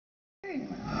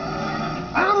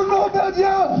about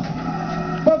y'all,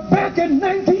 but back in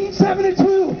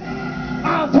 1972,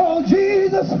 I told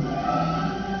Jesus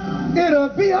it'll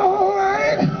be all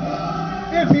right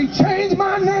if he changed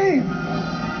my name.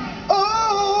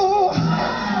 Oh,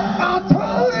 I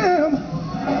told him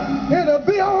it'll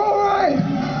be all right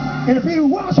if he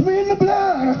washed me in the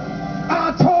blood.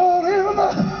 I told him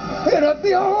it'll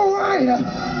be all right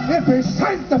if he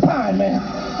sanctified me.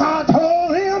 I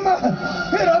told him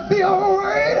it'll be all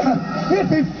right if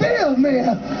he filled me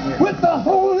with the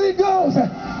Holy Ghost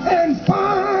and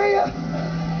fire.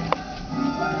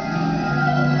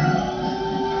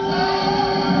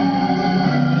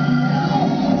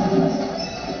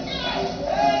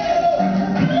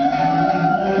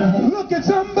 Look at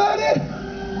somebody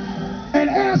and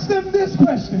ask them this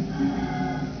question.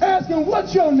 Ask them,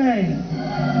 what's your name?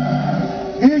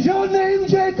 Is your name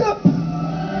Jacob?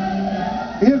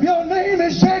 If your name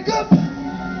is Jacob,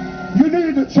 you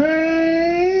need to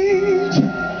change.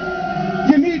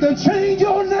 You need to change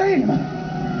your name.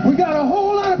 We got a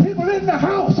whole lot of people in the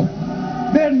house.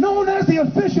 They're known as the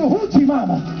official hoochie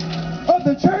mama of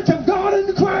the Church of God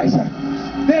in Christ.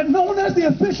 They're known as the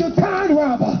official tithe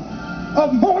robber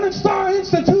of Morning Star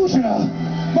Institutional.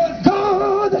 But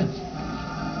God,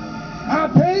 I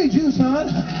paid you, son.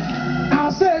 I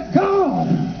said, God,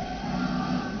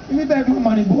 give me back my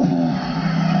money, boy.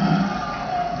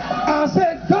 I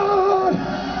said, God,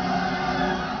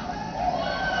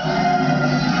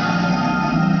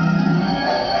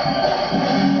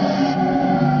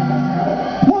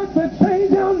 wants to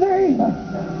change your name.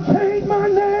 Change my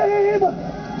name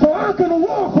so I can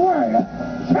walk right.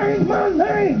 Change my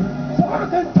name so I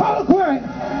can talk right.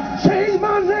 Change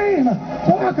my name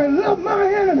so I can love my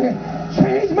enemy.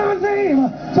 Change my name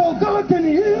so God can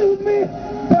use me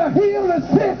to heal the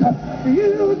sick.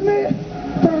 Use me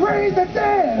to raise the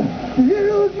dead.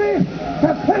 Use me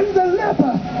to cleanse the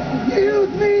leper. Use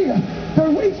me to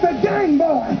reach the gang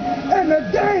boy and the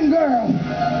gang girl.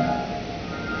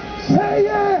 Say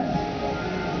yes.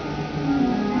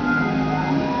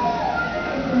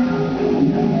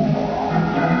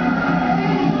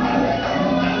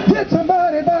 Get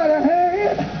somebody by the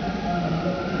hand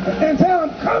and tell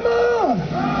them, come on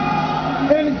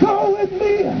and go with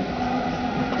me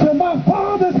to my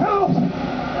Father's house.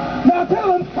 Now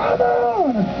tell them, come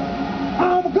on,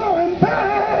 I'm going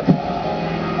back.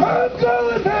 I'm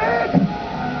going back.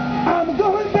 I'm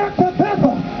going back to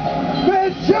Bethel.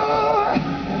 There's joy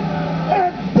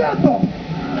at Bethel.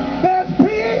 There's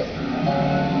peace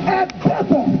at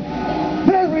Bethel.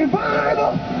 There's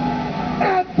revival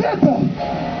at Bethel.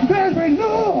 There's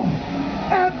renewal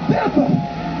at Bethel.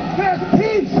 There's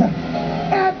peace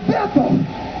at Bethel.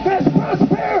 There's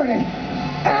prosperity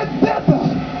at Bethel.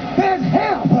 There's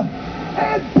help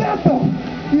at Bethel.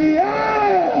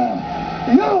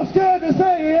 Yeah! Y'all scared to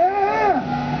say yeah?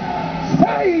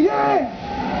 Say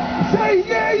yeah! Say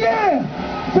yeah,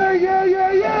 yeah! Say yeah,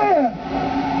 yeah, yeah!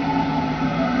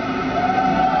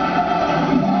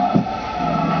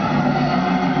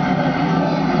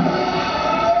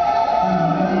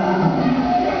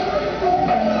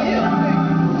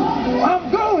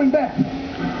 I'm going back.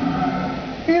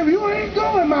 If you ain't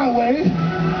going my way,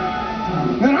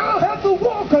 then I'll have to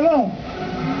walk alone.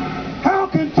 How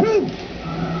can two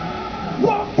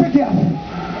walk together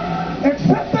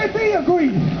except they be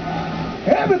agreed?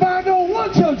 Everybody don't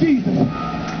want your Jesus.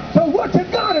 So what you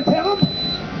gotta tell them?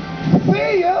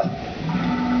 See ya.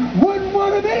 Wouldn't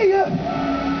want to be ya.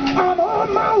 I'm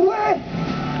on my way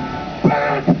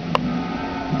back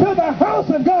to the house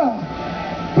of God.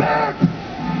 Back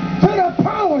to the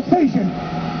power station.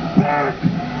 Back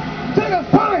to the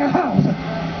firehouse.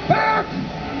 Back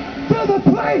to the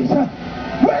place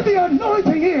where the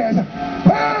anointing is.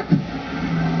 Back.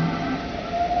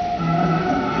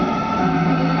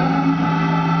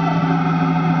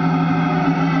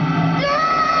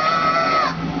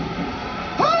 Yeah!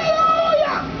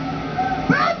 Hallelujah!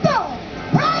 Bethel!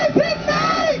 Praise his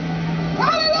name!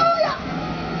 Hallelujah!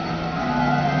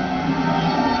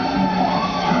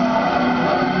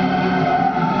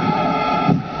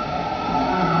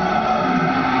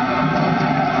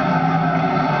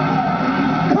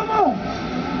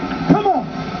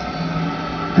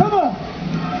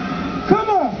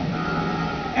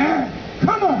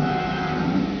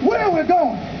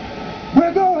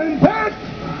 We're going